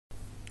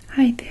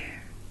Hi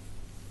there.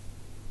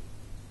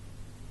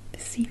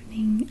 This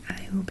evening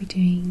I will be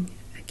doing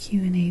a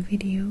Q&A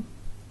video,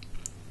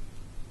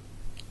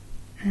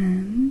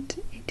 and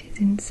it is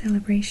in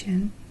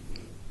celebration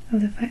of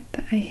the fact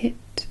that I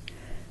hit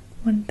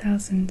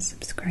 1,000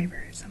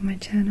 subscribers on my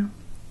channel.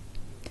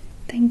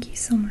 Thank you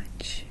so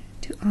much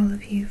to all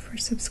of you for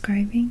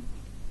subscribing.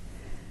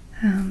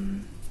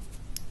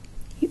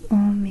 You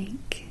all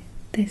make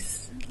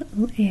this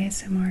little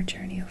ASMR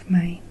journey of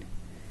mine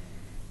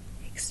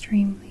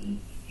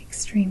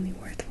extremely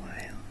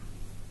worthwhile.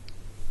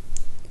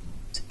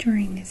 So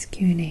during this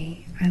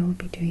Q&A I will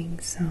be doing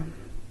some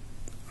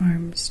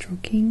arm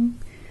stroking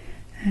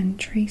and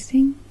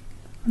tracing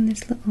on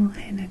this little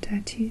henna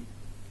tattoo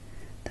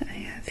that I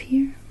have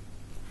here.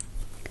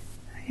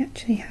 I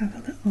actually have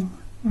a little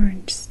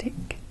orange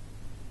stick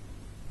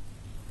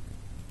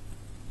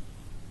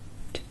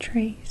to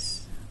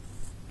trace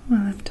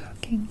while I'm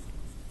talking.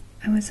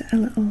 I was at a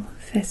little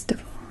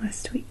festival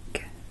last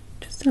week,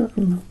 just a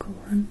little local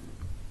one,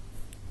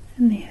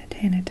 and they had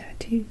henna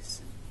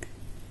tattoos,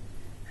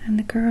 and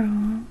the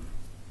girl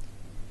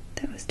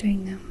that was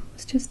doing them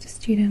was just a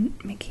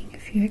student making a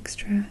few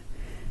extra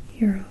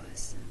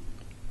euros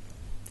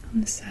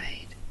on the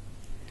side.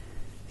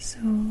 So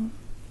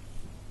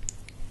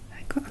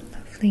I got a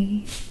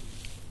lovely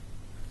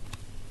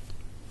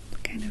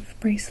kind of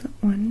bracelet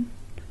one,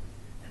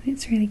 and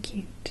it's really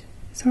cute.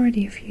 It's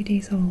already a few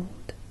days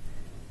old,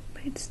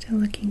 but it's still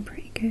looking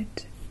pretty good.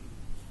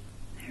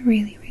 I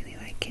really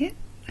like it.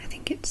 I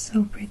think it's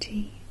so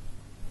pretty.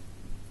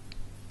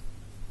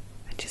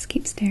 I just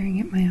keep staring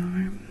at my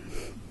arm.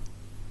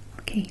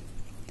 Okay,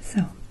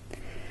 so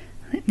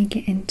let me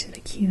get into the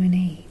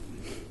Q&A.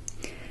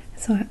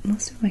 So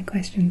most of my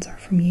questions are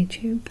from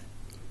YouTube,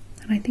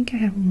 and I think I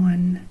have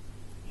one.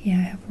 Yeah,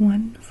 I have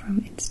one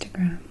from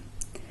Instagram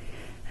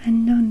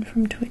and none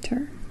from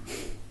Twitter.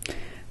 I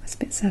was a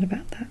bit sad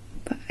about that,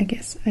 but I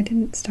guess I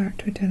didn't start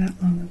Twitter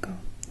that long ago.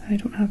 I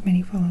don't have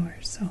many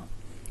followers, so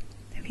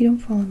if you don't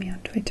follow me on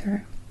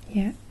Twitter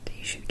yet,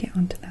 you should get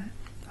onto that.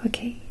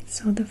 Okay,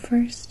 so the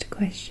first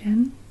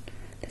question,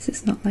 this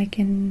is not like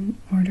in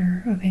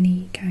order of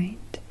any kind,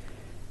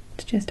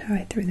 it's just how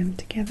I threw them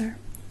together.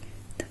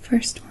 The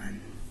first one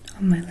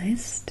on my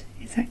list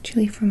is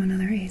actually from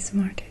another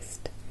ASMR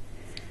artist,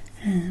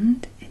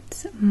 and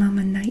it's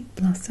Mama Night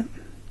Blossom,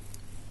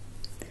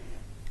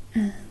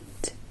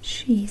 and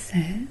she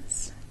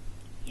says,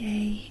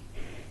 "Yay,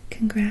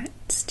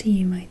 congrats to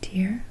you, my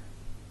dear.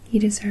 You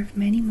deserve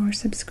many more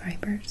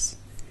subscribers.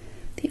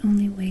 The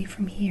only way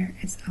from here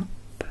is up."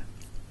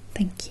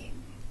 Thank you.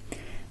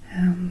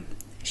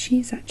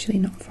 She's actually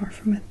not far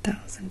from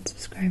 1,000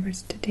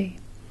 subscribers today.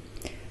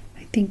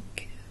 I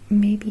think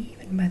maybe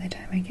even by the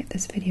time I get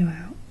this video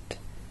out.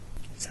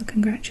 So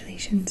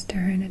congratulations to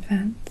her in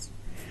advance.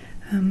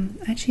 I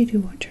actually do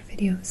watch her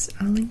videos.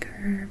 I'll link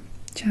her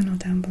channel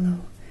down below.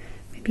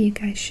 Maybe you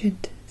guys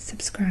should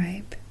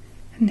subscribe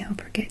and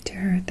help her get to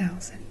her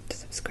 1,000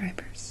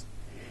 subscribers.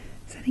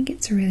 So I think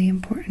it's a really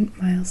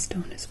important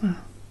milestone as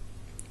well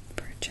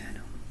for her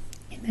channel.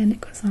 And then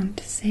it goes on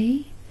to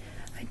say,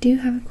 "I do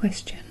have a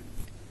question.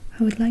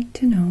 I would like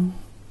to know,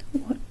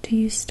 what do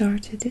you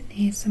started in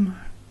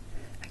ASMR?"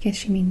 I guess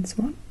she means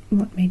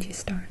what made you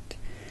start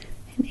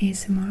in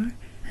ASMR,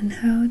 and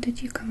how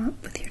did you come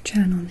up with your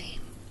channel name?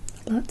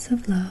 Lots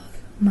of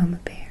love, Mama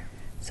Bear.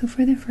 So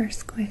for the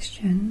first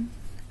question,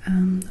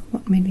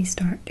 what made me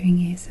start doing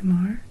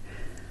ASMR?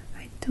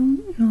 I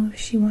don't know if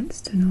she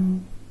wants to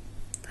know,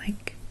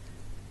 like,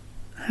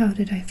 how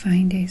did I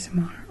find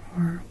ASMR,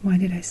 or why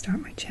did I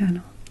start my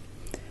channel?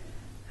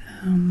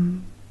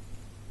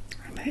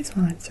 I might as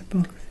well answer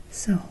both.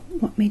 So,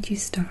 what made you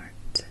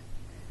start,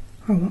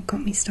 or what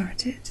got me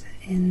started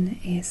in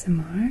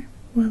ASMR?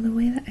 Well, the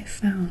way that I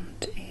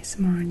found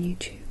ASMR on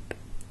YouTube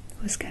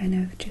was kind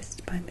of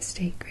just by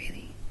mistake,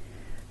 really.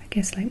 I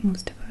guess like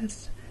most of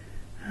us.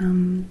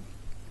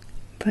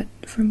 But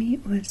for me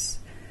it was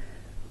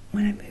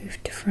when I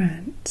moved to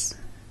France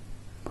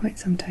quite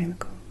some time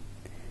ago.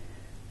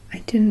 I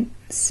didn't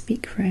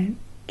speak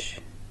French,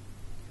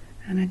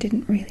 and I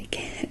didn't really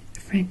get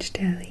French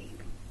telly.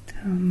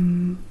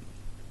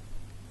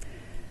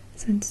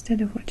 So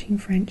instead of watching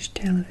French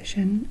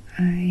television,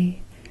 I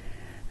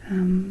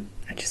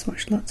just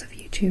watched lots of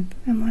YouTube,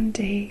 and one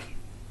day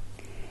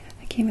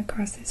I came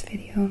across this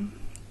video,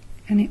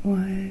 and it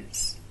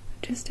was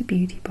just a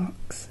beauty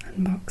box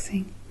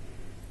unboxing,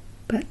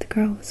 but the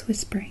girl was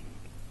whispering.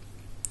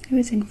 It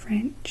was in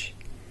French,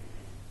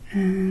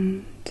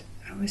 and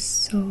I was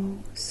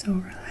so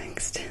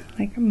relaxed,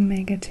 like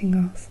mega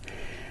tingles.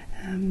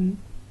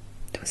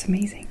 It was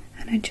amazing,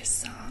 and I just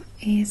saw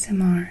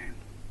ASMR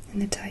in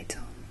the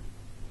title,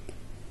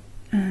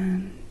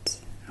 and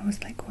I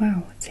was like,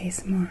 wow, it's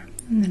ASMR.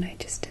 And then I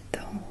just did the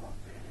whole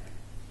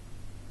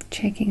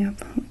checking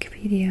up on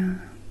Wikipedia,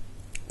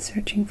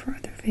 searching for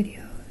other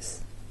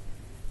videos.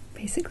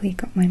 Basically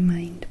got my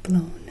mind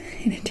blown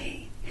in a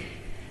day.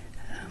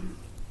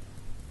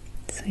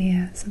 So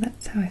yeah, so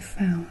that's how I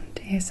found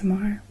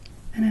ASMR.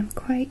 And I'm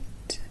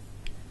quite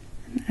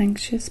an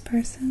anxious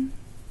person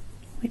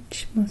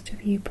which most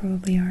of you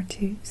probably are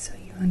too, so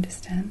you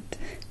understand.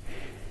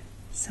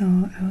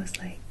 So I was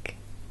like,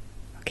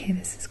 okay,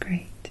 this is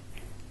great.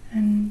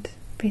 And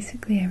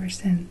basically ever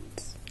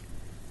since,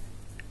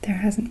 there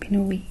hasn't been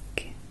a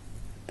week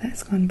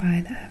that's gone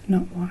by that I have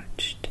not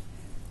watched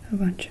a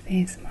bunch of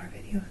ASMR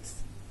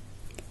videos.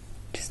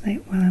 Just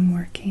like while I'm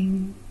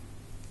working,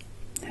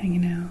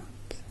 hanging out,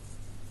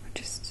 or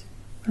just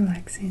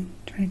relaxing,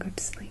 trying to go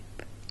to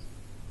sleep.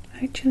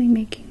 Actually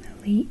making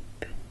the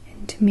leap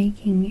into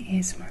making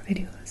ASMR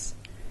videos.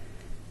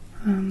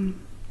 I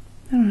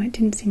don't know, it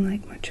didn't seem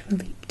like much of a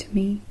leap to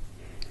me.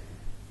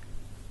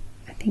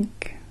 I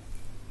think,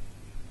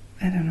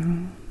 I don't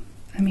know,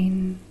 I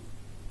mean,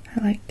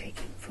 I like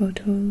taking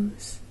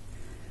photos,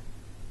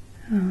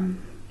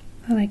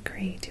 I like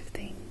creative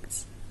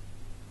things.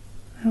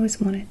 I always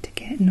wanted to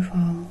get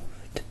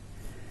involved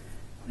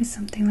with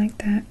something like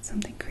that,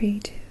 something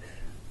creative.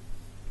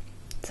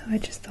 So I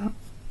just thought,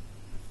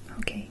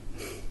 okay,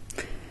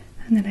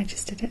 and then I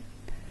just did it.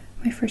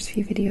 My first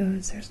few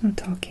videos, there's no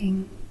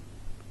talking,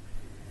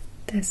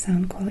 the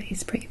sound quality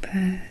is pretty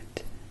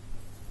bad.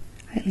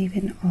 I leave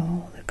in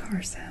all the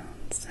car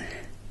sounds.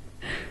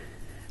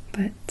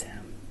 But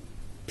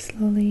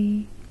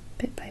slowly,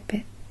 bit by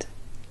bit,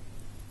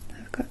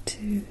 I've got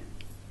to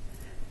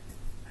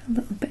a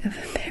little bit of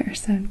a better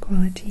sound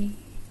quality,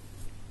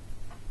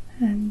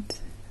 and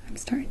I'm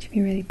starting to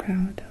be really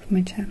proud of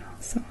my channel,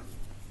 so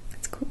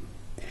that's cool.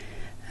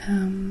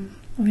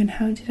 And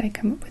how did I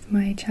come up with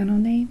my channel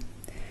name?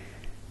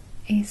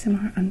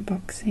 ASMR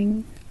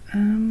Unboxing.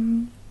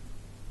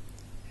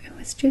 It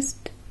was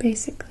just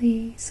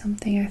basically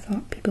something I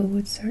thought people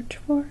would search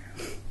for,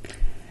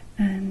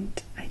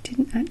 and I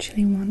didn't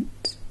actually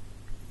want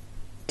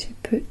to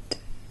put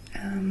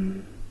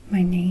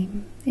my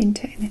name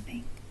into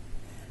anything.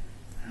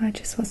 I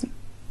just wasn't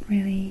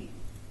really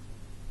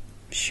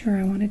sure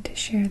I wanted to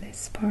share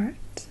this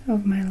part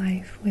of my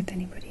life with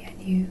anybody I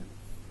knew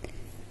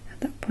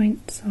at that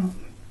point, so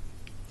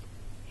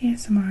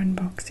ASMR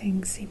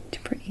Unboxing seemed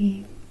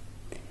pretty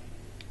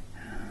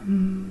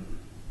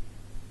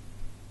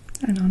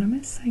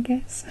anonymous, I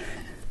guess.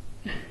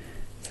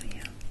 So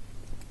yeah.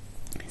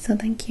 So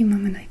thank you,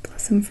 Mama Night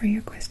Blossom, for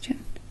your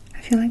question.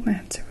 I feel like my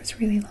answer was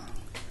really long.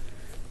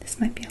 This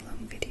might be a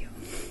long video.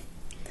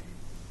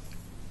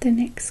 The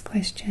next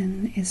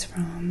question is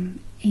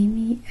from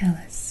Amy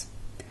Ellis,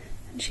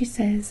 and she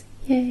says,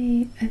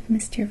 "Yay, I've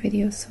missed your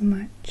videos so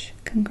much.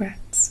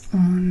 Congrats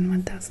on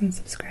 1,000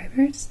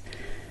 subscribers.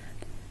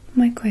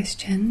 My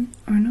question,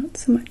 or not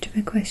so much of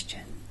a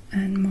question,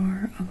 and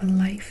more of a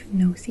life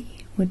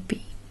nosy, would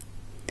be,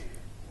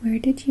 where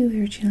did you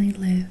originally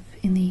live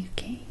in the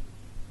UK?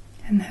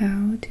 And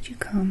how did you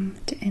come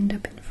to end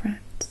up in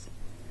France?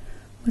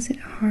 Was it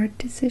a hard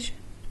decision,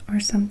 or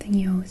something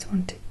you always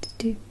wanted to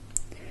do?"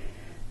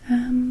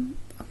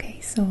 Okay,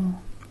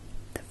 so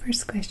the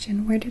first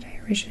question, where did I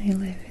originally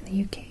live in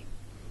the UK?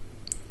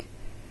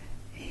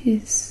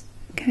 Is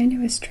kind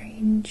of a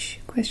strange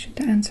question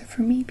to answer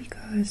for me,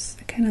 because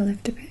I kind of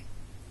lived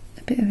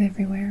a bit of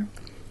everywhere.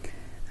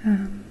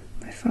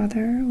 My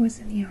father was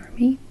in the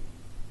army,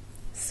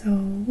 so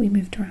we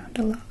moved around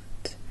a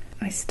lot.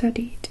 I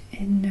studied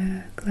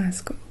in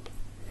Glasgow,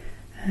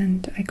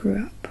 and I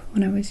grew up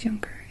when I was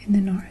younger in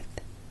the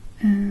north,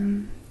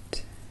 and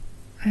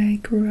I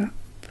grew up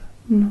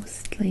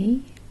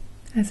mostly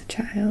as a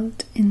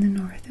child in the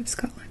north of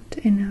Scotland,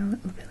 in a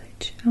little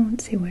village. I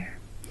won't say where,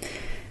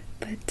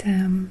 but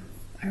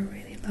I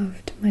really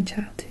loved my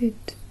childhood.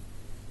 It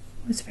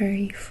was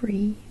very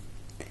free,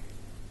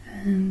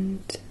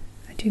 and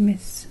I do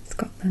miss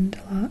Scotland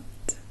a lot.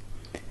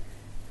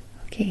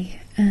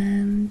 Okay,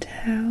 and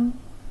how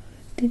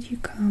did you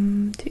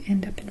come to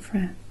end up in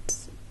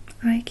France?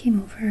 I came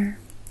over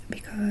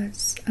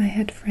because I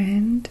had a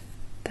friend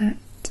that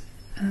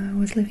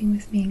was living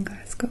with me in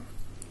Glasgow,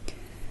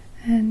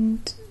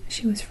 and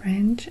she was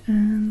French,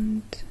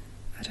 and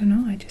I don't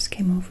know, I just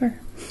came over.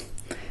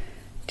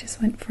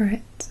 Just went for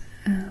it.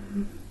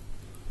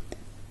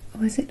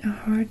 Was it a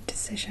hard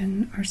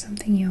decision or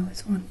something you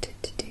always wanted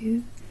to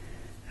do?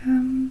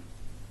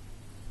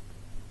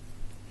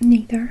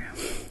 Neither.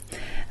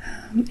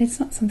 It's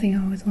not something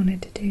I always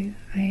wanted to do.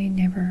 I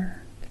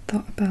never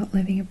thought about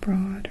living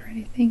abroad or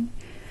anything.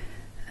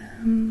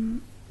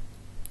 And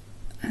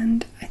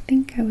I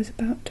think I was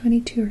about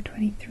 22 or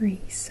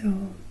 23,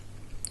 so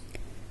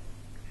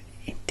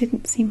it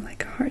didn't seem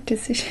like a hard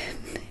decision.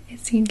 It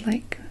seemed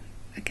like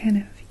a kind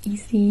of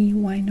easy,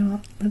 why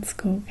not, let's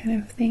go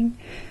kind of thing.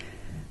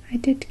 I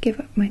did give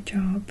up my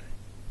job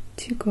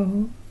to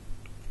go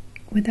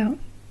without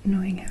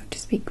knowing how to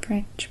speak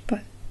French,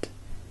 but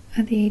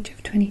at the age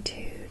of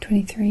 22,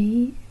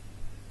 23,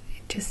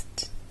 it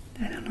just,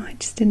 I don't know, it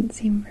just didn't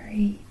seem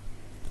very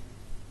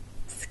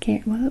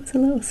scary. Well, it was a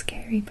little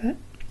scary, but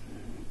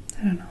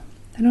I don't know.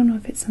 I don't know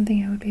if it's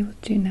something I would be able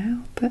to do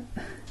now, but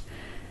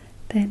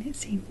then it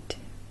seemed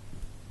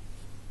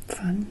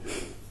fun.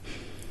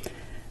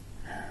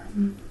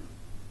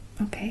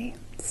 Okay,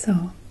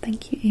 so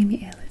thank you,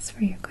 Amy Ellis,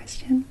 for your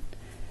question.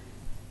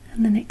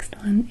 And the next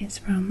one is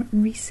from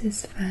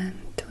Reese's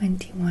Fan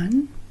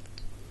 21,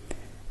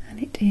 and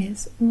it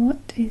is, what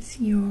is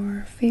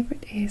your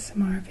favorite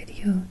ASMR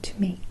video to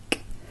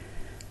make?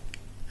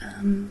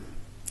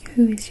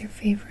 Who is your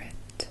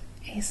favorite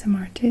ASMR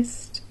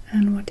artist,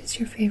 and what is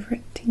your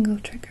favorite tingle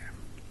trigger?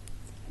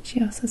 And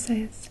she also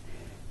says,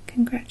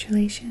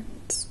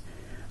 congratulations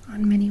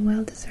on many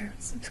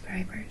well-deserved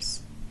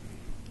subscribers.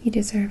 You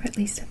deserve at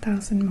least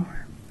 1,000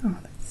 more. Oh,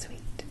 that's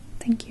sweet.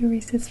 Thank you,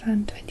 Reese's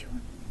Fan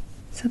 21.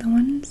 So the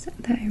ones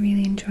that I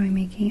really enjoy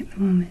making at the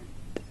moment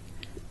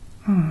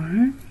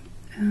are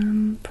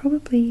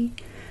probably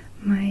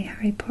my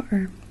Harry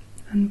Potter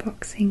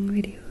unboxing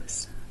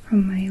videos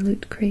from my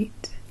Loot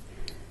Crate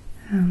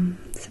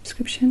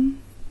subscription,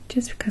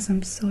 just because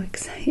I'm so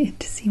excited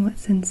to see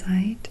what's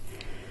inside.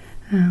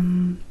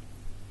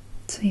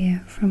 So yeah,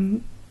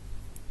 from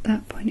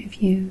that point of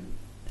view,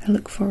 I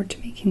look forward to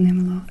making them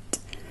a lot.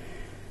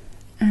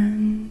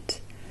 And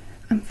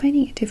I'm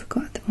finding it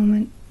difficult at the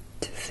moment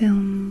to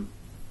film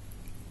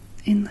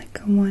in like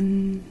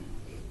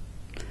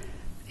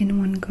in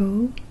one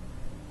go,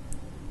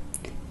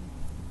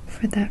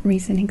 for that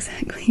reason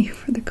exactly,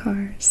 for the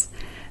cars.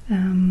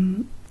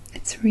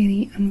 It's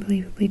really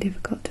unbelievably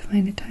difficult to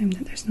find a time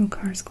that there's no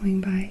cars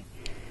going by,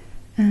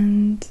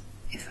 and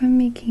if I'm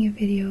making a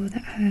video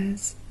that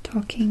has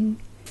talking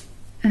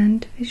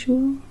and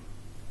visual,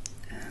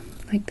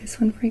 like this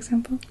one for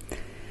example,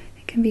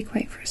 it can be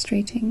quite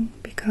frustrating,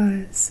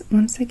 because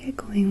once I get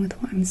going with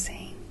what I'm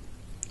saying,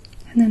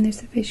 and then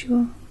there's a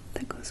visual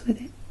that goes with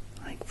it.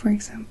 Like for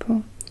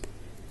example,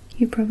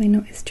 you probably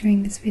noticed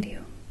during this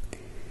video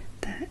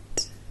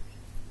that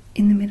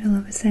in the middle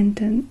of a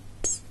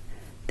sentence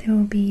there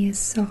will be a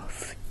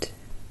soft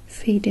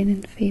fade in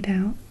and fade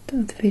out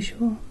of the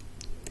visual,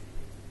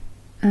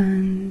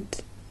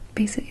 and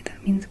basically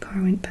that means a car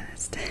went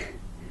past.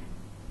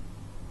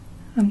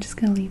 I'm just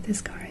gonna leave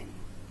this car in.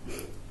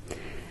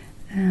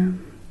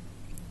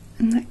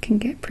 And that can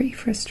get pretty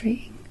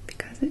frustrating,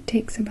 because it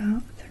takes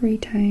about 3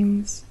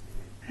 times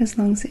as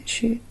long as it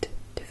should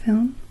to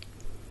film,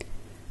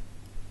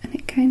 and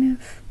it kind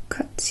of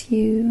cuts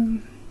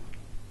you.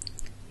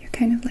 You're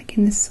kind of like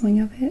in the swing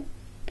of it,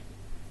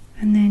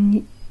 and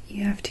then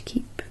you have to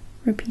keep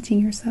repeating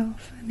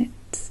yourself, and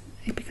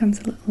it becomes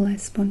a little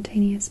less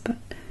spontaneous, but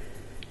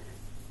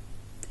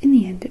in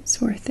the end it's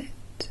worth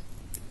it.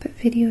 But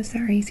videos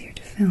that are easier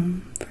to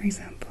film, for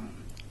example,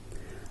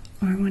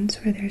 are ones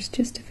where there's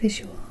just a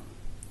visual.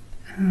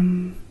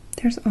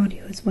 There's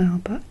audio as well,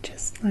 but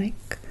just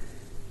like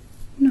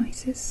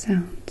noises,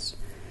 sounds,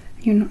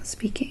 and you're not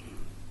speaking.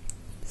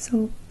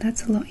 So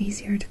that's a lot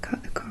easier to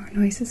cut the car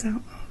noises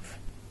out of,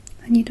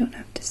 and you don't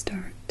have to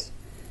start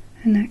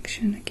an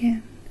action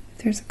again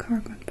if there's a car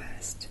going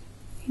past.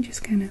 You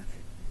just kind of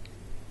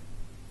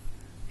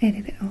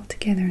edit it all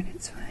together and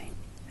it's fine.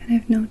 And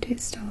I've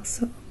noticed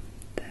also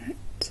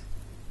that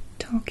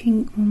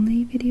talking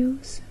only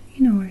videos,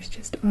 where it's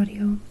just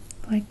audio,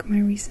 like my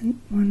recent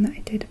one that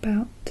I did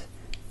about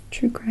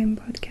true crime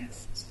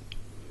podcasts,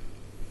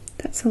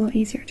 that's a lot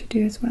easier to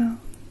do as well,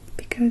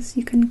 because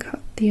you can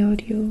cut the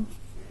audio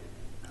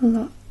a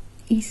lot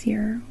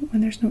easier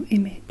when there's no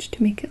image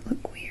to make it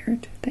look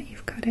weird that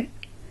you've cut it.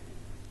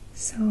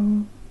 So,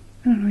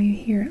 I don't know, you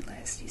hear it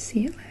less, you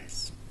see it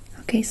less.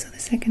 Okay, so the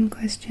second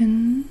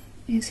question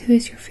is, who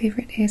is your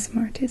favorite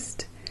ASMR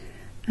artist?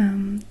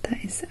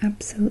 That is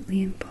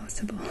absolutely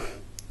impossible.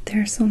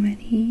 There are so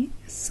many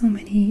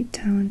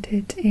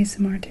talented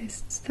ASMR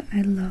artists that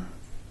I love,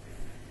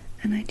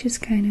 and I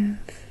just kind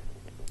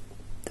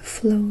of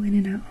flow in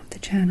and out of the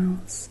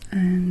channels,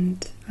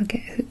 and I'll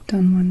get hooked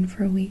on one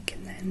for a week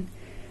and then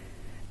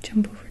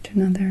jump over to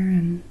another,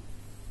 and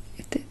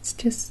it's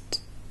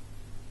just,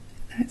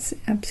 that's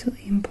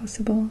absolutely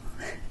impossible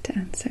to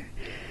answer.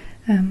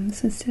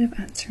 So instead of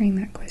answering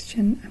that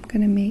question, I'm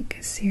going to make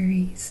a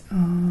series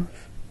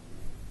of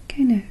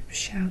kind of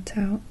shout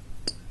out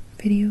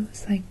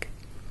videos, like,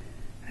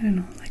 I don't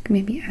know, like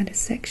maybe add a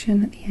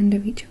section at the end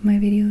of each of my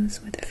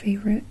videos with a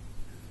favorite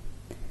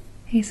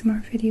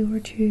ASMR video or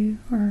two,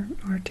 or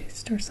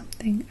artist or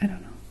something. I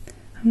don't know.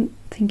 I'm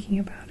thinking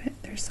about it.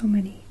 There's so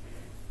many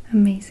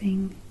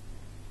amazing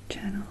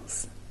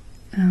channels.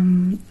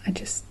 I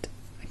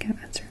can't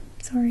answer.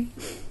 Sorry.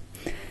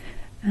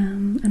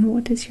 And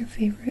what is your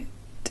favorite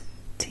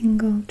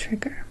tingle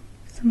trigger?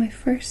 So my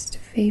first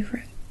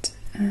favorite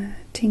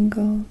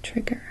tingle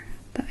trigger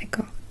that I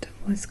got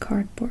was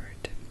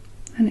cardboard,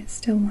 and it's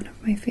still one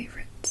of my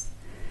favorites.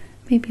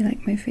 Maybe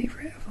like my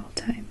favorite of all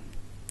time.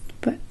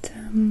 But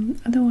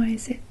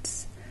otherwise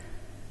it's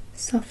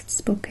soft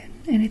spoken.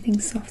 Anything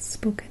soft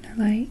spoken I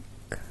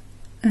like,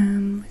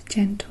 with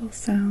gentle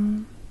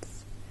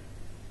sounds,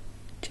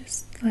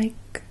 just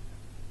like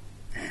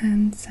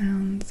hand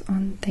sounds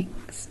on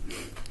things.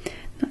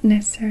 Not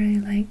necessarily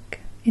like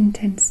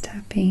intense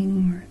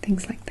tapping or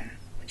things like that,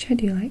 which I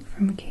do like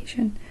from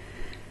occasion,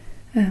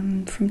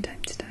 from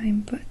time to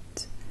time,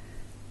 but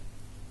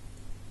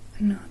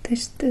no,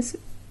 there's this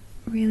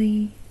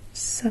really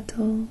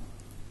subtle,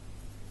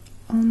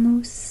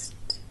 almost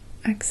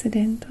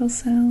accidental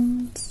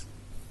sounds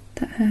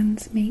that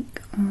hands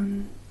make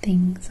on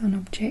things on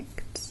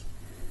objects.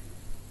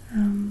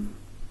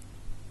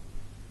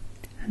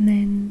 And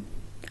then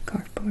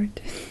cardboard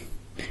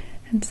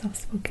and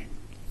soft-spoken.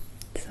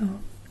 So,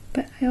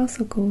 but I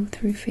also go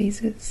through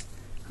phases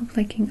of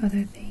liking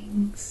other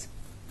things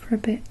for a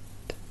bit.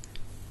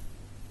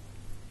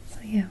 So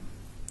yeah,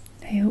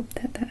 I hope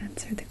that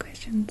answered the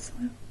question as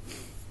well.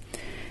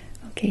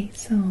 Okay,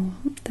 so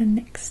the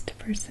next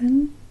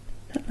person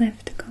that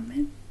left a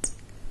comment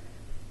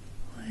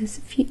was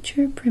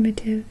Future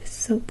Primitive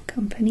Soap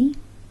Company,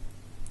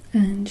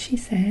 and she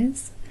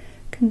says,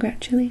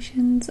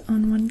 congratulations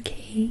on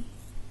 1K.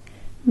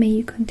 May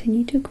you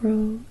continue to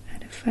grow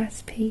at a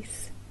fast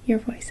pace. Your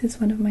voice is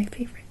one of my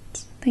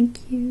favorites.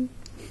 Thank you.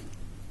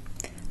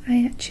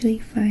 I actually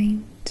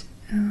find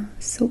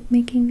soap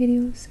making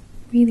videos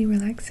really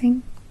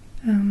relaxing,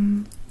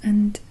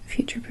 and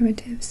Future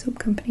Primitive Soap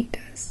Company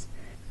does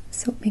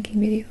soap making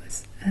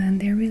videos, and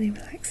they're really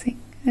relaxing,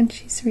 and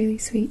she's really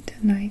sweet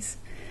and nice.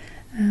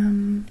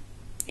 You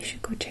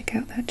should go check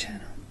out that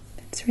channel.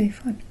 It's really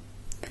fun.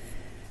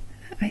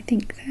 I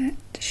think that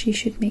she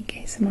should make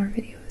ASMR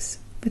videos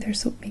with her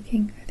soap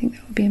making. I think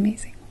that would be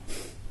amazing.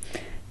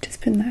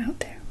 Just putting that out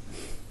there.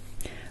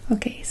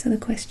 Okay, so the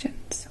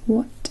questions.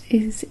 What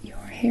is your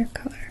hair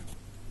color?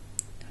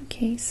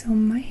 Okay, so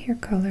my hair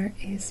color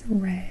is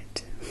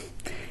red.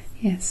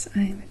 Yes,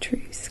 I am a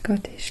true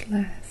Scottish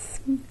lass.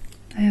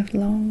 I have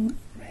long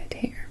red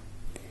hair.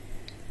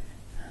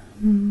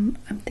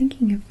 I'm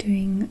thinking of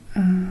doing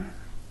a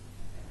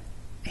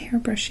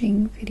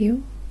hairbrushing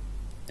video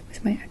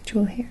with my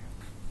actual hair.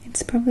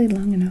 It's probably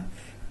long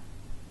enough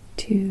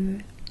to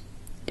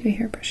do a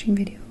hairbrushing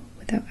video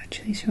without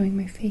actually showing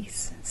my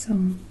face, so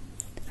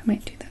I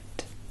might do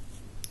that.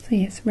 So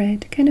yes,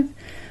 red, kind of,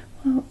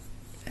 well,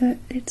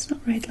 it's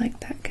not red like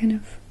that kind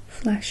of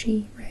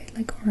flashy red,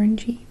 like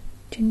orangey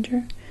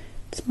ginger.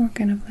 It's more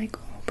kind of like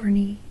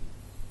auburny.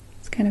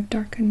 It's kind of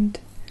darkened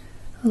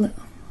a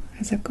little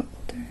as I've got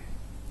older.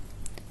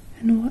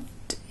 And what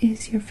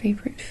is your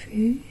favorite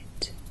food?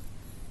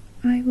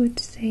 I would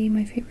say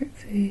my favorite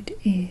food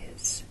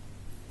is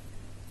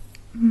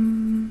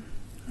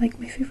like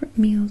my favorite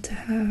meal to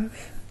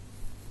have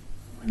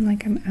when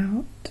like I'm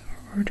out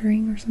or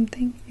ordering or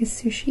something is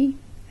sushi.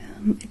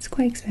 It's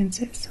quite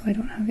expensive, so I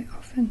don't have it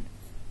often,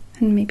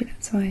 and maybe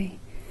that's why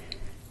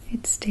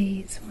it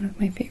stays one of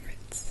my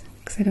favorites,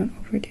 because I don't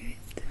overdo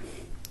it.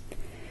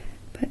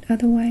 But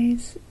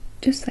otherwise,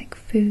 just like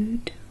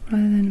food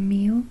rather than a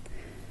meal,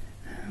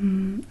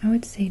 I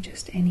would say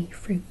just any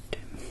fruit.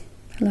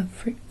 I love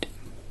fruit.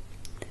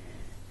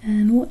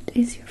 And what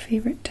is your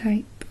favorite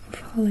type of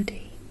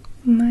holiday?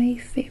 My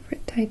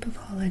favorite type of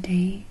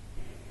holiday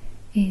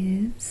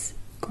is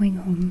going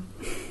home.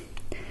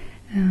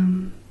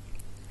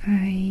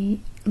 I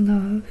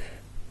love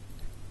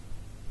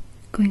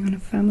going on a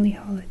family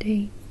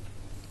holiday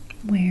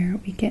where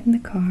we get in the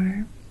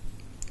car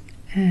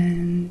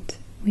and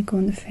we go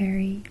on the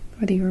ferry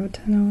or the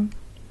Eurotunnel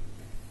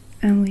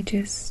and we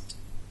just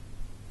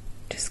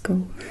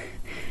go.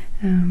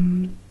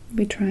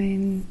 We try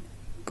and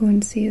go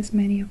and see as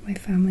many of my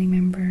family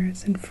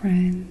members and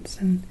friends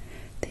and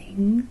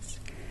things,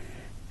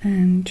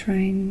 and try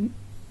and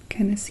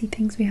kind of see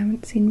things we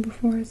haven't seen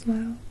before as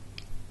well.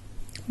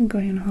 I'm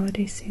going on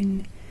holiday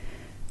soon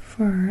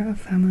for a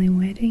family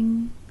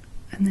wedding,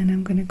 and then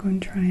I'm going to go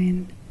and try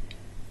and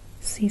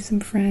see some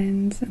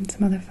friends and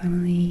some other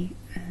family,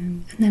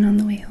 and then on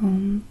the way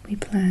home we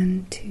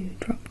plan to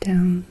drop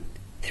down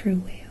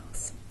through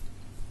Wales,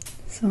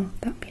 so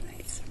that'd be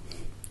nice.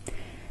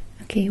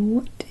 Okay,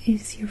 what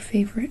is your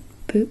favorite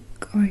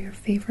book or your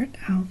favorite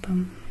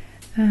album?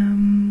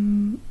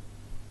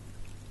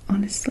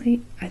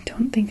 Honestly, I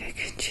don't think I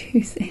could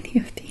choose any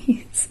of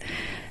these.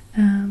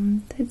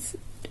 That's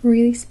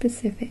really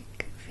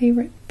specific.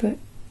 Favorite book,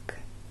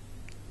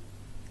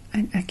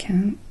 I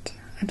can't.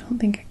 I don't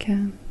think I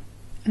can.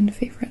 And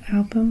favorite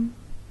album,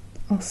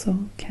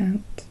 also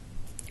can't.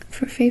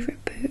 For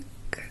favorite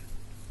book,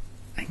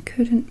 I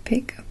couldn't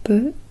pick a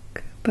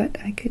book, but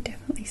I could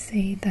definitely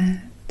say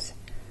that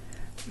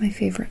my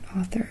favorite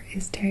author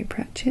is Terry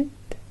Pratchett.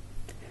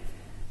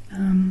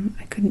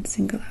 I couldn't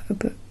single out a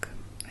book.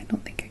 I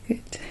don't think I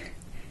could.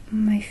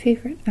 My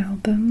favorite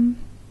album,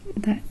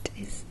 that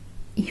is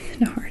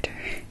even harder.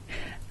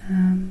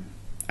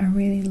 I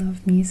really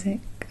love music.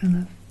 I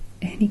love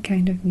any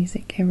kind of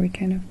music, every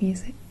kind of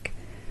music.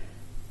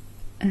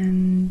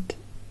 And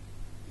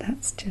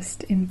that's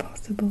just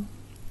impossible.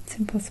 It's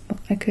impossible.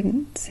 I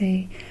couldn't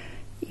say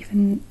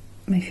even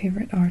my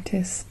favorite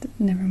artist,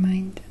 never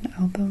mind an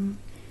album.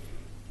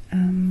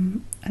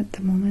 At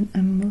the moment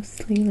I'm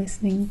mostly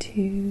listening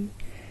to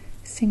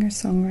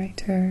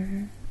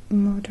singer-songwriter,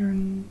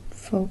 modern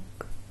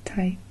folk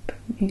type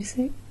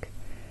music,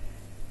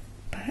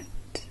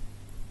 but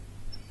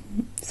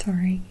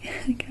sorry,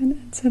 I can't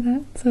answer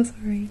that, so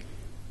sorry.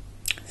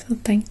 So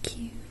thank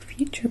you,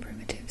 Future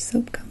Primitive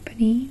Soap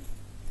Company,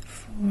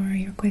 for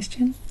your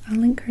question. I'll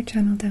link her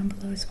channel down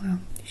below as well.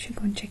 You should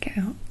go and check it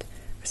out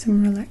for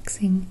some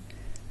relaxing,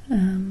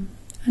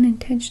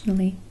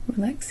 unintentionally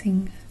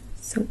relaxing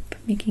soap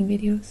making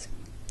videos.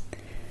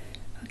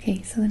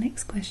 Okay, so the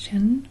next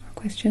question, or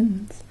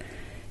questions,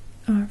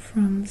 are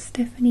from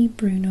Stephanie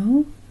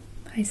Bruno.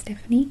 Hi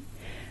Stephanie.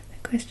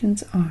 The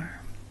questions are: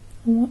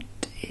 what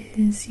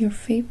is your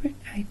favourite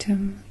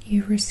item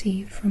you've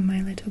received from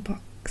My Little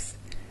Box?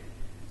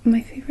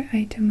 My favourite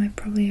item I've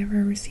probably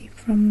ever received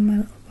from My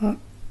Little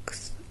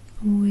Box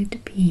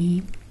would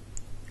be,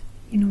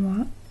 you know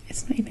what,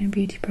 it's not even a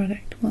beauty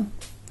product, well,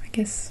 I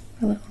guess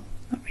a little,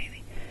 not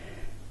really,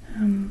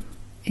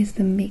 is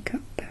the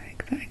makeup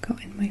bag that I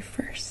got in my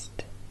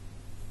first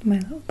My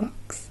Little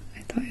Box.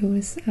 I thought it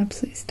was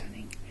absolutely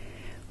stunning.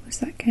 It was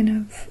that kind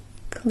of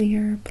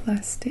clear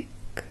plastic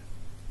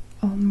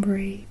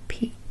ombre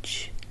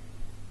peach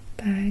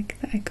bag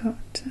that I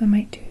got. I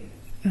might do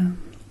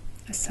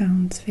a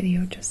sounds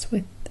video just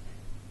with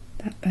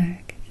that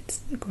bag.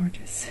 It's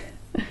gorgeous.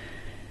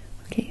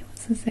 Okay,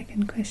 what's the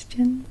second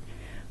question?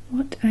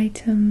 What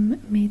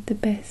item made the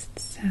best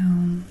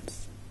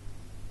sounds?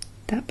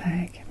 That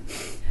bag.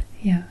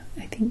 Yeah,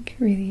 I think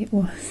really it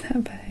was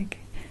that bag.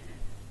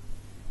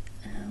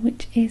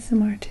 Which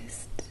ASMR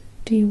artist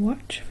do you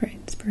watch for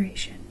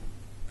inspiration?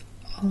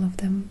 All of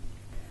them.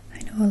 I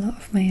know a lot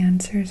of my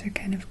answers are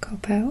kind of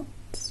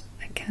cop-outs.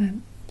 I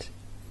can't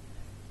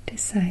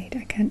decide,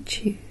 I can't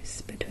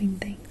choose between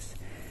things.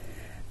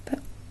 But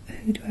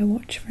who do I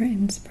watch for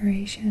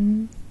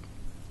inspiration?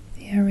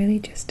 Yeah, really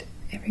just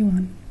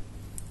everyone.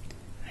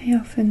 I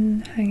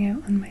often hang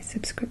out on my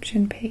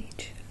subscription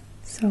page,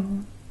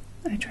 so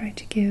I try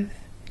to give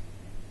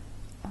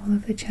all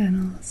of the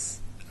channels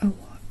a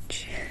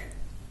watch.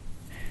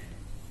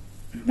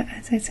 But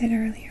as I said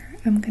earlier,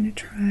 I'm going to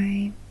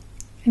try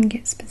and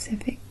get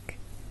specific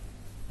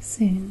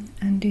soon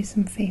and do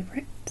some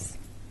favorites.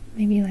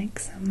 Maybe like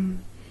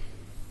some,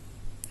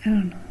 I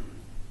don't know,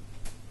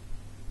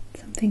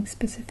 something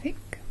specific.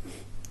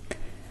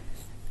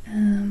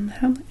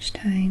 How much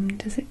time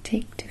does it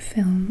take to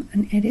film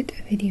and edit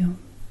a video?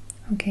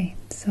 Okay,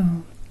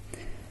 so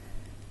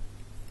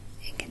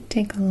it can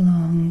take a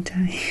long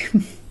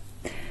time.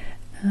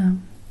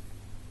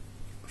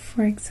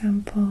 For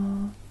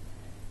example,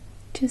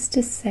 just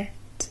to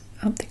set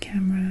up the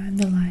camera and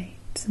the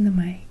lights and the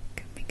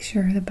mic, make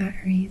sure the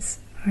batteries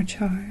are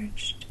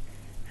charged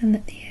and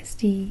that the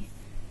SD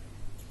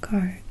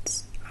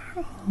cards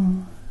are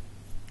all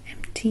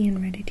empty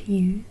and ready to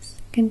use.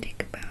 It can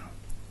take about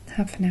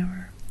half an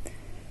hour.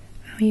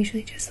 I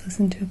usually just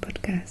listen to a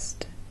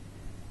podcast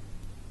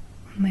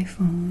on my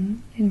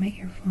phone, in my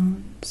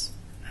earphones,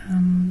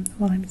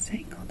 while I'm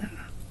setting all that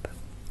up.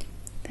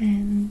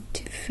 Then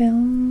to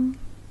film,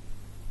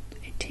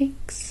 it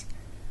takes,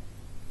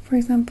 for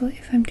example,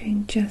 if I'm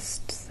doing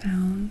just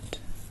sound,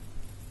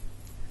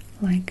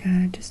 like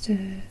just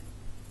a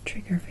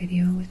trigger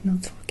video with no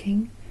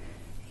talking,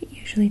 it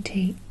usually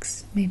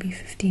takes maybe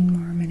 15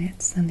 more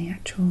minutes than the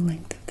actual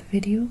length of the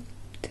video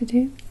to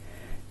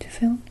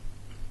film.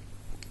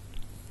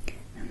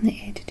 And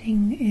the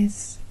editing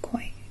is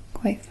quite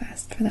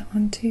fast for that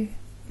one too.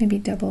 Maybe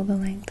double the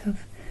length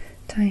of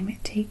time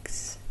it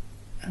takes,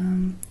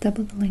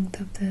 double the length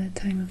of the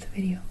time of the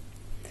video.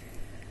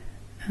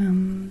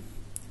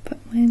 But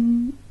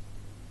when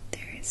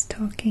there is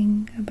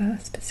talking about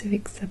a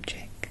specific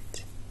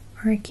subject,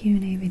 or a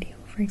Q&A video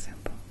for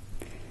example,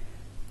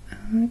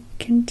 it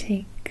can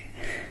take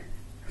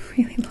a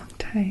really long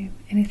time,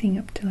 anything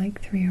up to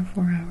like 3 or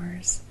 4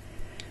 hours,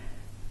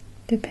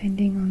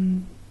 depending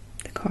on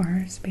the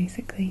cars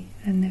basically,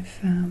 and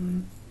if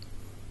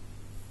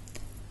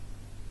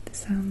the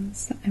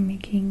sounds that I'm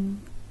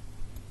making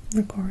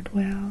record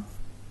well,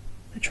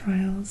 the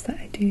trials that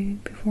I do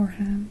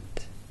beforehand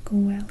go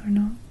well or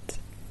not.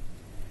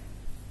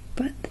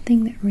 But the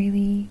thing that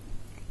really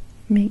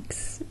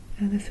makes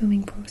the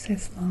filming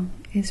process long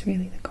is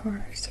really the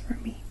cars for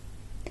me.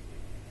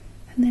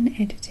 And then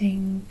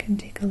editing can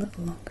take a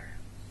little longer.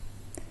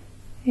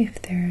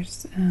 If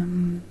there's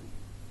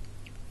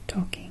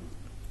talking,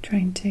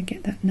 trying to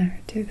get that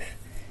narrative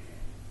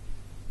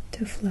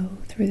to flow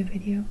through the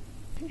video.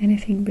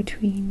 Anything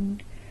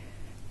between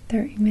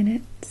 30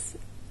 minutes,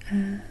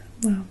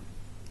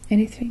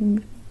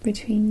 anything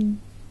between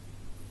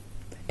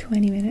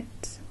 20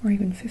 minutes or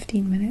even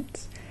 15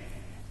 minutes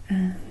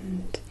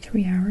and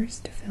 3 hours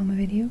to film a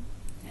video,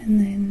 and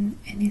then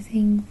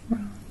anything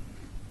from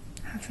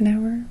half an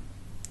hour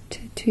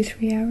to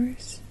 2-3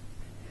 hours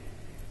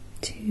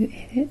to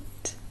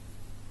edit,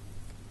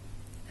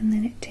 and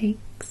then it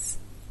takes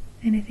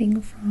anything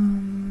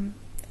from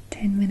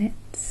 10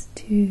 minutes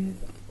to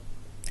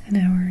an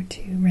hour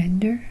to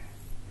render,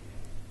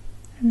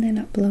 and then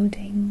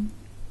uploading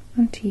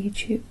onto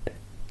YouTube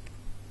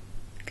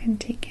can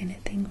take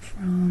anything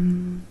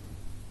from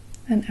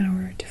an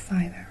hour to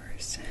 5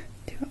 hours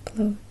to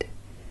upload.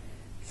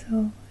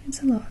 So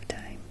it's a lot of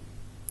time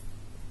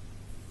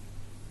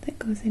that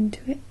goes into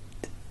it.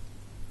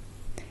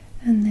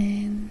 And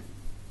then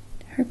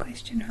her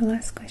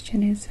last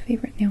question is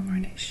favorite nail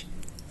varnish.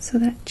 So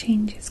that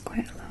changes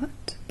quite a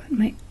lot, but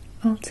my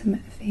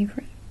ultimate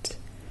favorite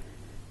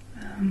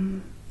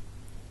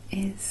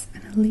is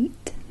an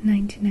Elite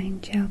 99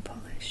 gel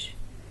polish,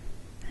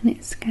 and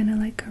it's kind of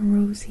like a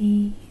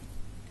rosy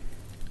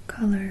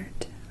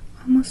coloured,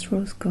 almost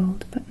rose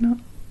gold, but not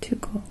too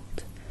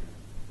gold.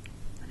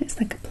 And it's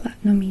like a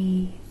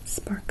platinum-y,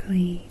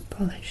 sparkly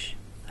polish.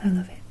 I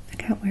love it. I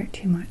can't wear it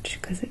too much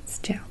because it's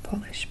gel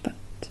polish, but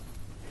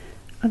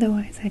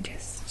otherwise I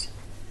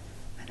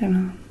don't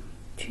know,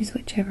 choose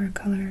whichever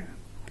colour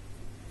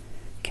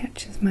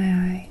catches my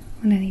eye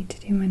when I need to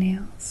do my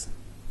nails.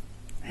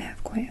 I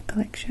have quite a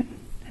collection.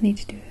 I need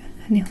to do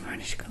a nail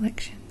varnish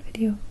collection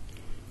video,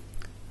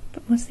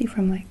 but mostly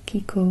from like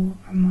Kiko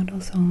or Model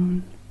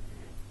Zone.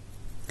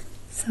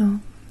 So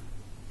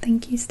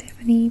thank you,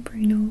 Stephanie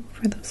Bruno,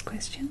 for those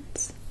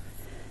questions.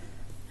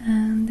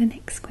 And the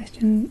next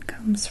question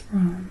comes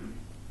from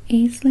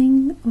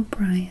Aisling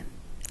O'Brien.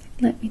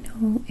 Let me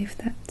know if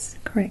that's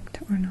correct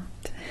or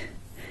not.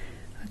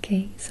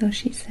 Okay, so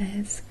she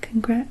says,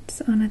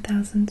 congrats on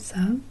 1,000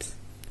 subs.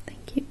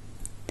 Thank you.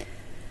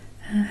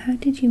 How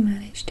did you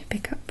manage to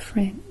pick up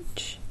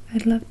French?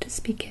 I'd love to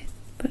speak it,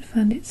 but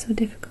found it so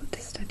difficult to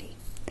study.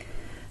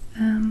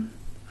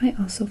 I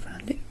also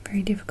found it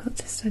very difficult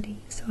to study,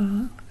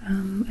 so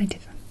I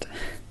didn't.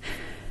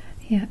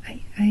 Yeah,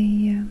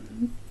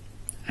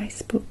 I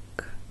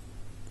spoke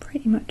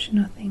pretty much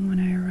nothing when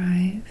I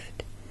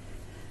arrived.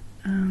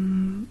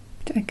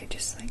 I could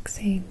just like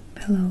say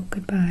hello,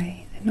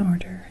 goodbye, and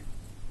order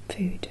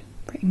food,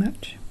 pretty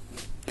much,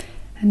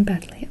 and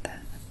badly at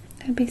that.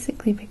 I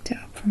basically picked it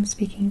up from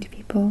speaking to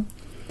people.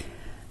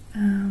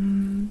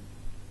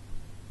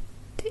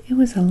 It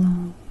was a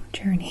long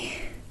journey.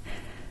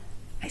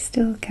 I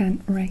still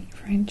can't write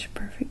French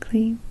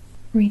perfectly.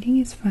 Reading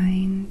is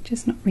fine,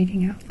 just not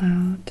reading out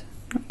loud.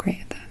 Not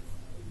great at that.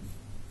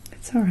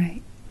 It's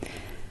alright.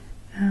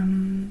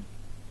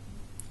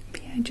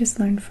 But yeah, I just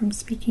learned from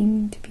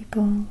speaking to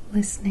people,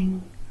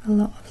 listening, a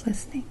lot of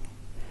listening,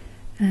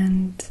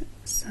 and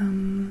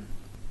some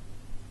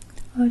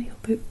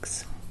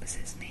audiobooks. What was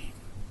his name?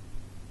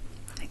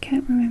 I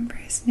can't remember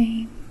his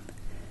name,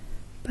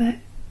 but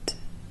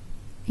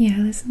yeah,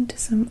 I listened to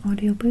some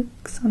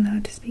audiobooks on how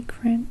to speak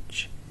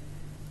French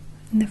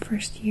in the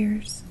first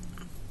years.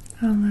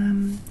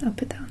 I'll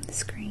put that on the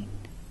screen.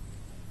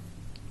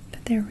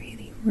 But they're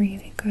really,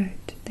 really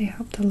good. They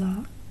helped a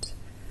lot.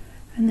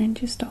 And then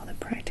just all the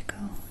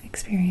practical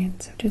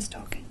experience of just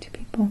talking to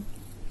people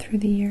through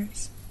the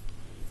years.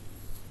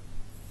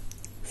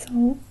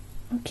 So,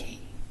 okay.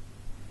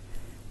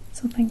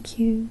 So thank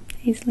you,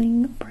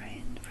 Aisling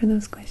O'Brien, for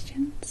those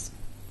questions.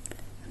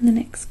 And the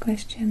next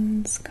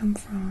questions come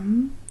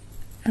from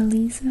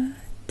Eliza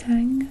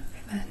Tang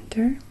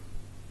Vander.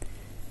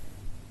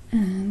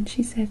 And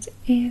she says,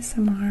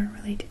 ASMR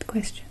related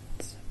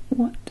questions.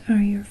 What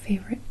are your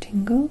favorite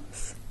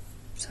tingles?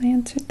 So I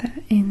answered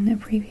that in a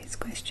previous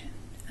question,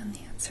 and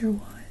the answer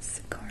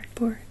was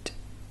cardboard.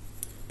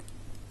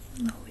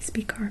 It will always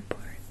be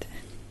cardboard.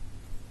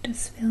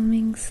 Does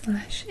filming /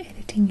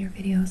 editing your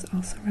videos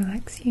also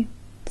relax you?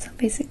 So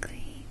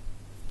basically,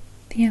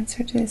 the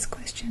answer to this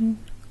question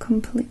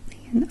completely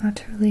and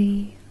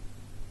utterly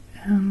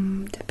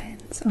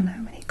depends on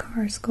how many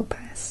cars go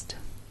past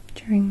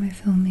during my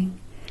filming.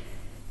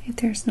 If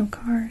there's no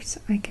cars,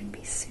 I can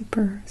be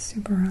super,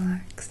 super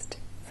relaxed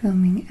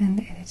filming and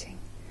editing.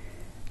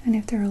 And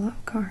if there are a lot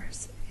of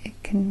cars,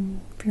 it can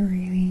be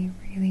really,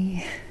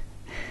 really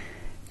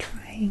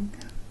trying,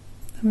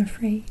 I'm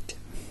afraid.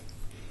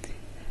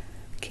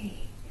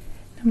 Okay,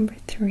 number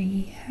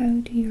 3, how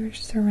do your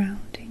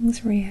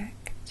surroundings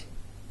react?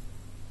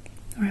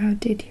 Or how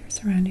did your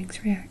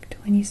surroundings react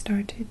when you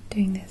started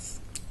doing this?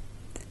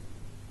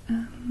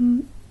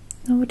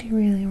 Nobody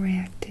really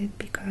reacted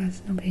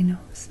because nobody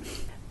knows.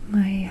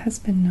 My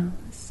husband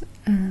knows,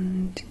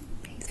 and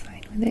he's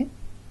fine with it.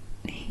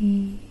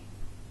 He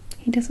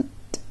doesn't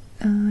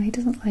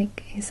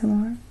like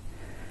ASMR.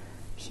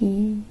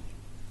 He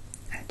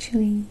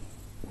actually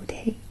would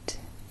hate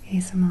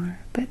ASMR,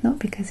 but not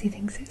because he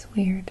thinks it's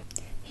weird.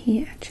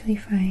 He actually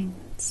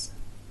finds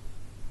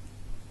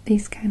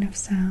these kind of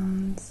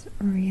sounds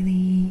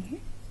really,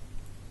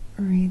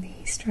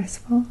 really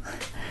stressful.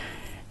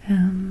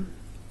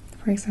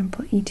 For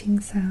example, eating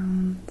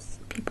sounds,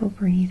 people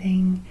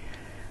breathing,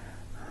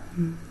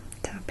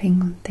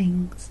 tapping on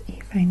things. He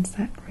finds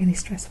that really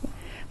stressful.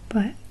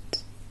 But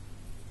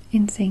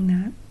in saying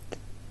that,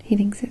 he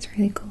thinks it's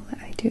really cool that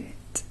I do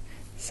it,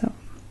 so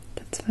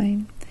that's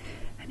fine.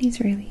 And he's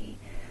really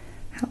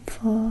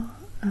helpful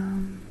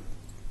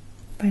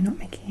by not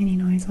making any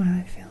noise while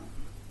I film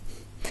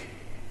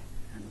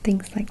and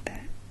things like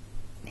that.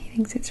 He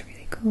thinks it's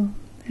really cool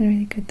and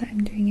really good that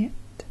I'm doing it,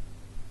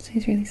 so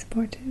he's really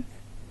supportive.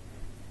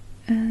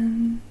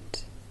 And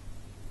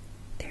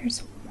there's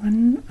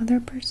one other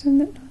person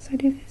that knows I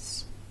do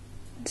this.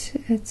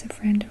 It's a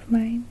friend of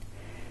mine,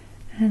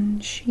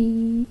 and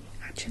she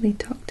actually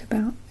talked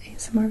about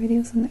ASMR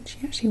videos and that she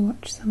actually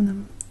watched some of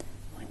them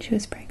when she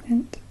was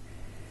pregnant,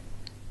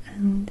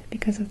 and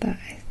because of that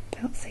I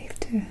felt safe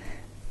to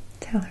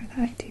tell her that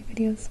I do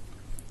videos.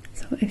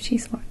 So if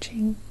she's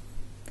watching,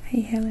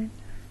 hey Helen.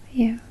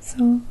 Yeah,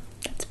 so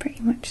that's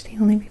pretty much the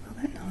only people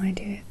that know I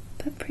do it,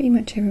 but pretty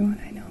much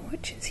everyone I know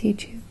watches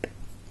YouTube.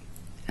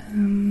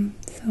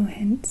 So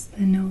hence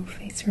the no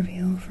face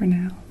reveal for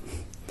now.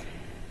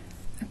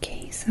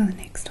 Okay, so the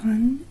next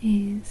one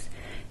is,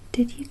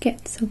 did you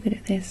get so good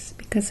at this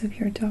because of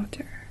your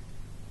daughter?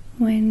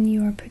 When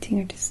you are putting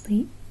her to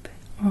sleep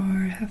or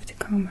have to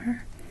calm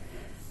her?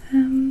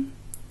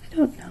 I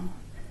don't know.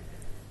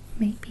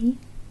 Maybe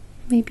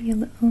a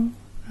little.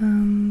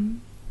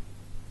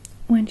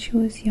 When she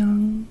was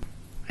young,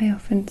 I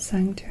often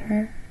sang to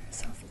her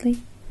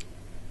softly,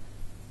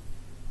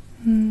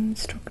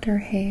 stroked her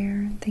hair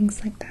and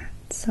things like that.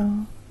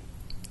 So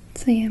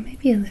yeah,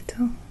 maybe a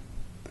little.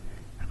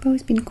 I've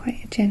always been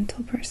quite a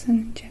gentle person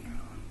in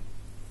general.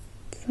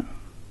 So,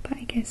 but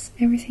I guess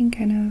everything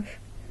kind of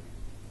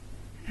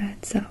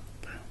adds up,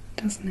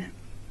 doesn't it?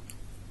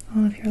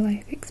 All of your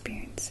life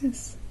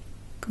experiences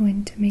go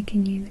into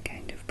making you the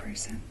kind of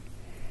person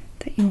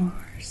that you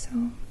are.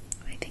 So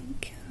I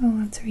think I'll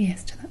answer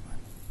yes to that one.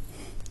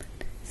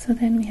 So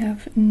then we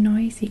have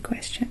noisy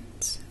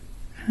questions.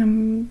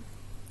 I'm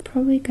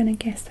probably gonna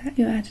guess that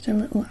you added a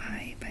little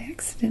I by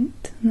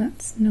accident, and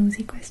that's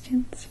nosy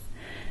questions.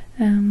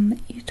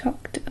 You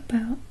talked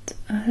about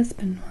a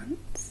husband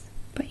once,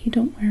 but you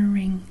don't wear a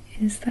ring.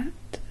 Is that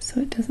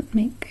so it doesn't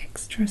make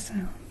extra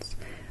sounds,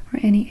 or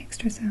any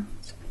extra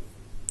sounds?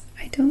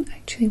 I don't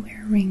actually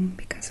wear a ring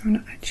because we're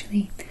not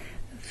actually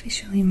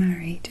officially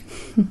married.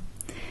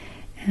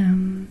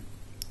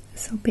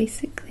 So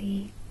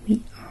basically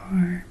we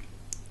are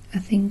a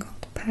thing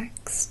called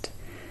paxed,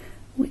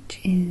 which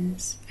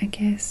is, I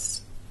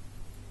guess,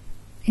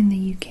 in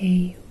the UK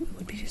it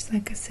would be just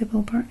like a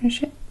civil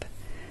partnership.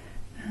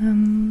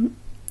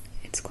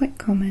 It's quite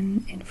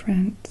common in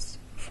France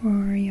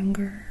for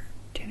younger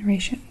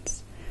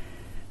generations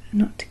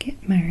not to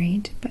get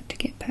married but to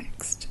get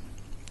paxed,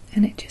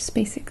 and it just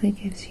basically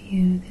gives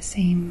you the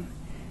same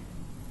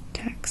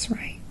tax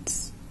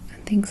rights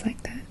and things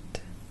like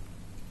that.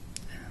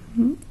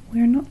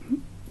 We're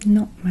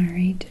not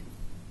married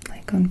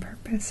like on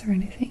purpose or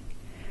anything.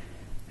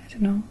 I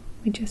don't know,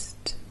 I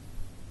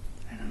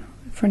don't know,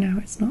 for now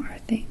it's not our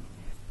thing.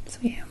 So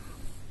yeah,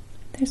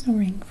 there's no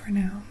ring for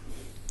now.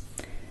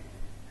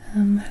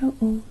 How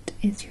old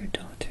is your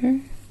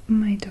daughter?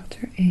 My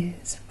daughter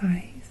is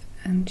 5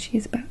 and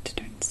she's about to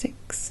turn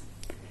 6,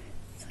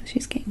 so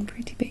she's getting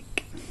pretty big.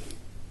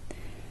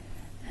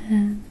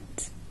 And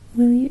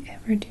will you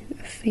ever do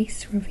a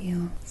face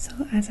reveal?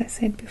 So as I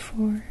said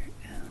before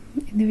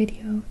in the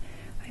video,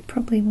 I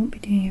probably won't be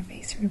doing a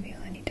face reveal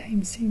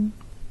anytime soon.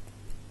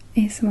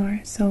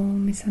 ASMR is so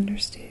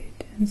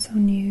misunderstood and so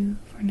new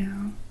for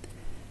now,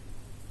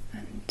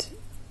 and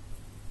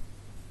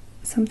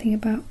something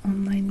about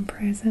online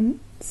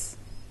presence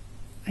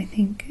I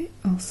think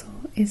also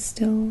is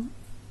still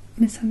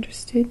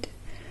misunderstood,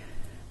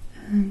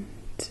 and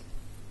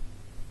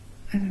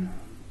I don't know,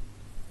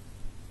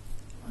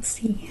 we'll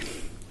see.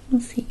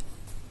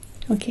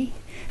 Okay,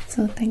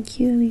 so thank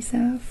you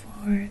Lisa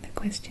for the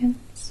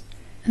questions,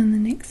 and the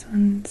next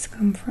ones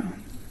come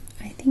from,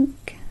 I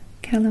think,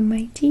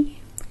 Calamity,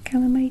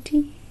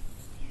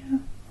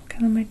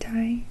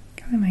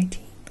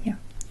 yeah.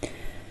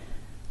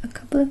 A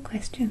couple of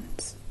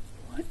questions.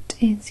 What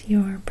is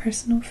your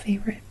personal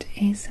favorite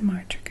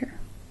ASMR trigger?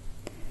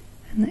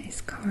 And that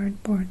is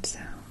cardboard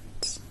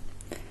sounds.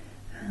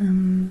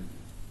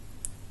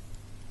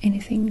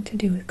 Anything to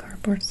do with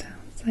cardboard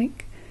sounds,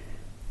 like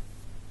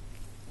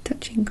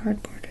touching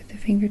cardboard with the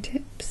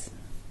fingertips,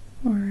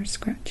 or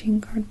scratching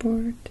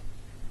cardboard,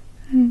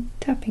 and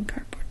tapping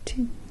cardboard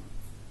too.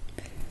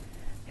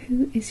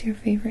 Who is your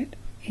favorite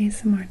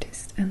ASMR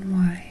artist and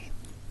why?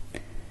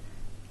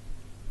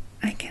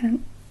 I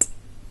can't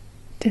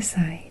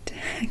decide.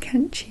 I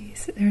can't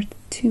choose. There are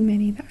too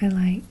many that I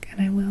like,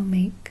 and I will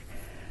make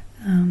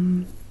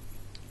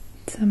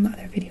some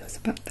other videos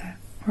about that,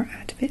 or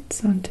add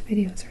bits onto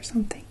videos or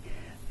something.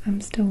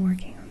 I'm still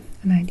working on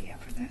an idea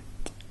for that.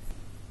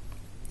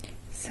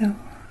 So,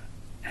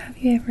 have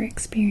you ever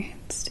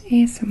experienced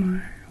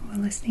ASMR while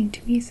listening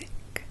to music?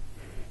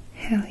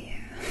 Hell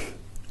yeah.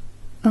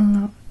 A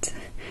lot.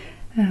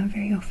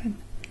 Very often.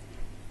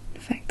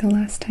 In fact, the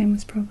last time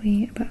was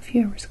probably about a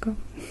few hours ago.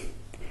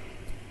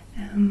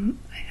 I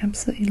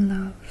absolutely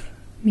love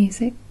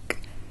music,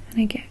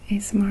 and I get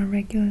ASMR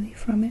regularly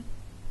from it.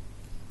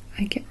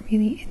 I get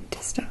really into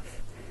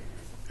stuff,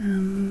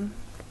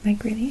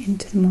 like really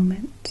into the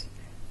moment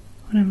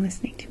when I'm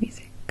listening to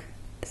music.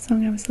 The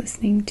song I was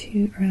listening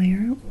to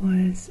earlier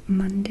was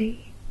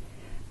Monday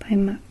by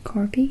Matt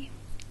Corby,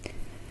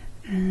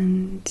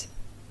 and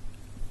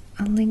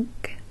I'll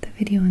link the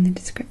video in the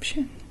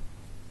description.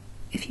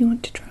 If you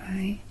want to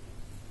try,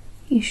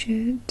 you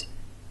should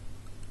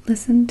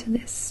listen to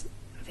this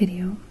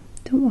video.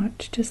 Don't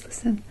watch, just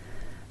listen.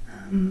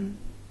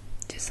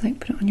 Just like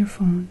put it on your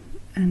phone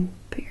and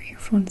put your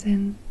earphones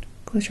in,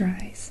 close your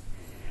eyes,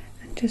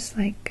 and just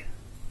like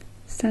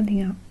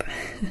standing up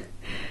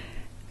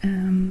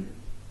in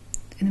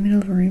the middle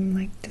of a room,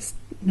 like just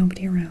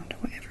nobody around or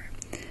whatever,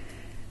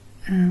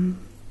 and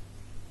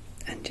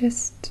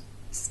just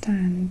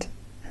stand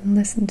and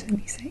listen to the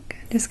music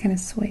and just kind of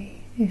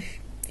sway if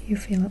you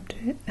feel up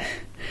to it.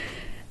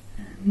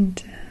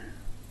 And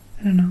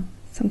I don't know,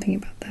 something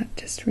about that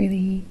just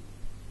really,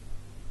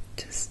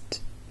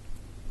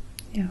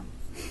 yeah.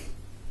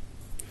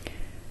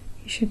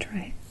 You should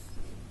try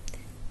it.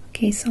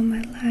 Okay, so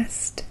my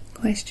last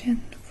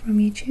question from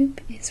YouTube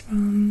is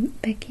from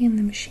Becky and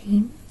the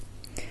Machine.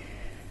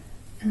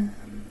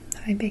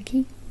 Hi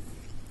Becky,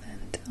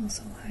 and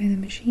also hi the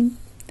Machine.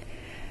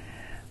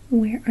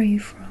 Where are you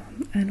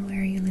from and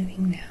where are you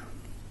living now?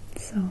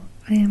 So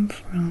I am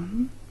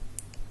from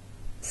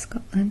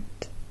Scotland,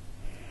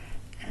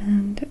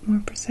 and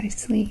more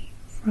precisely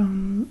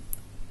from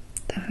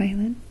the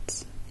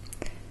Highlands.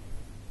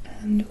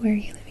 And where are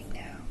you living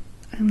now?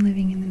 I'm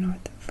living in the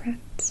north of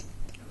France,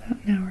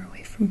 about an hour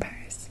away from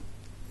Paris.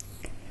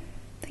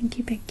 Thank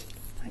you, Becky.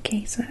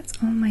 Okay, so that's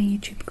all my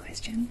YouTube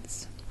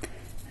questions.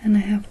 And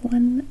I have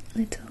one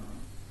little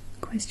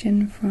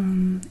question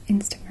from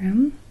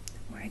Instagram,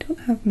 where I don't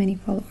have many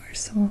followers,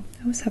 so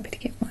I was happy to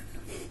get one.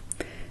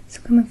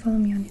 So come and follow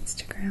me on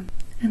Instagram.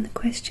 And the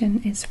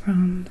question is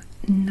from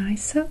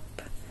Nysup,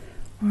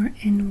 or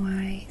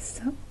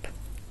NYSup.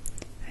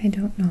 I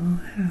don't know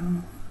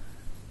how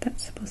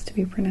that's supposed to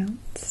be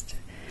pronounced.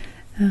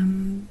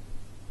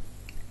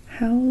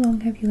 How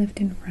long have you lived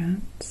in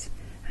France,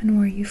 and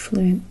were you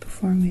fluent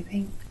before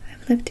moving?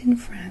 I've lived in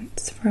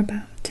France for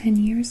about 10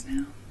 years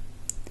now.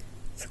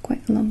 It's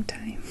quite a long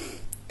time.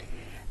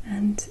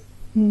 And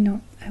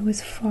no, I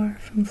was far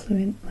from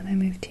fluent when I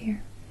moved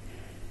here.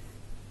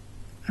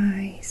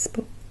 I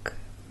spoke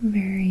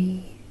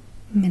very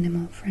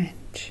minimal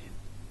French.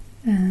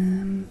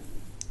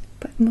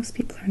 But most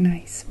people are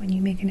nice when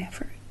you make an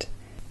effort.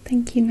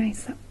 Thank you,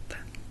 Nysup,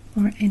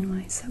 or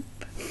NYSup.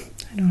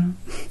 I don't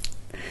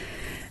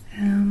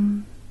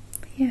know.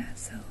 Yeah,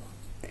 so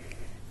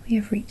we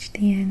have reached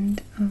the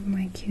end of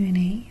my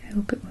Q&A. I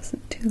hope it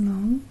wasn't too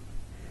long.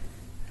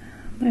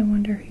 I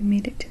wonder who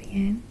made it to the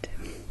end.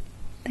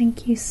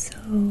 Thank you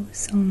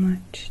so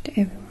much to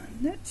everyone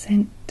that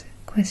sent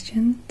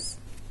questions.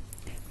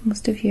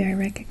 Most of you I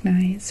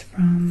recognize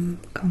from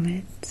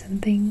comments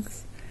and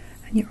things,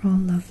 and you're all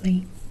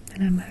lovely,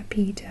 and I'm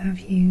happy to have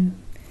you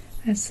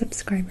as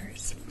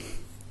subscribers.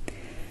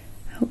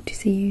 I hope to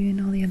see you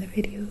in all the other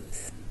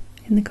videos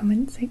in the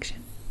comment section.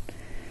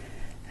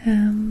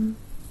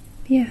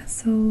 Yeah,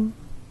 so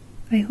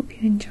I hope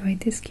you enjoyed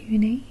this Q&A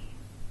and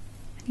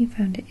you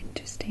found it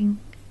interesting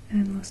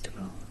and most of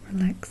all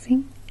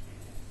relaxing.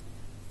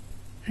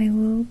 I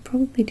will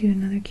probably do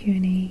another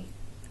Q&A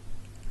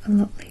a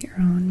lot later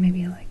on,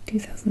 maybe like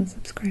 2,000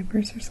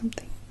 subscribers or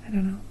something. I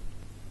don't know.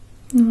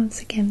 And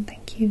once again,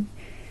 thank you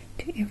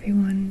to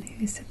everyone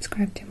who is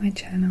subscribed to my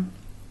channel.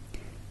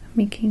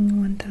 Making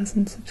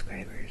 1,000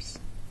 subscribers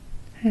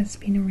has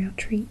been a real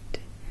treat,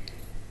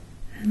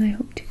 and I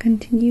hope to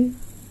continue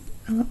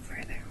a lot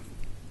further.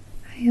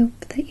 I hope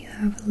that you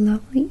have a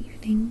lovely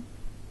evening,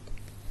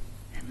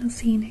 and I'll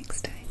see you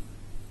next time.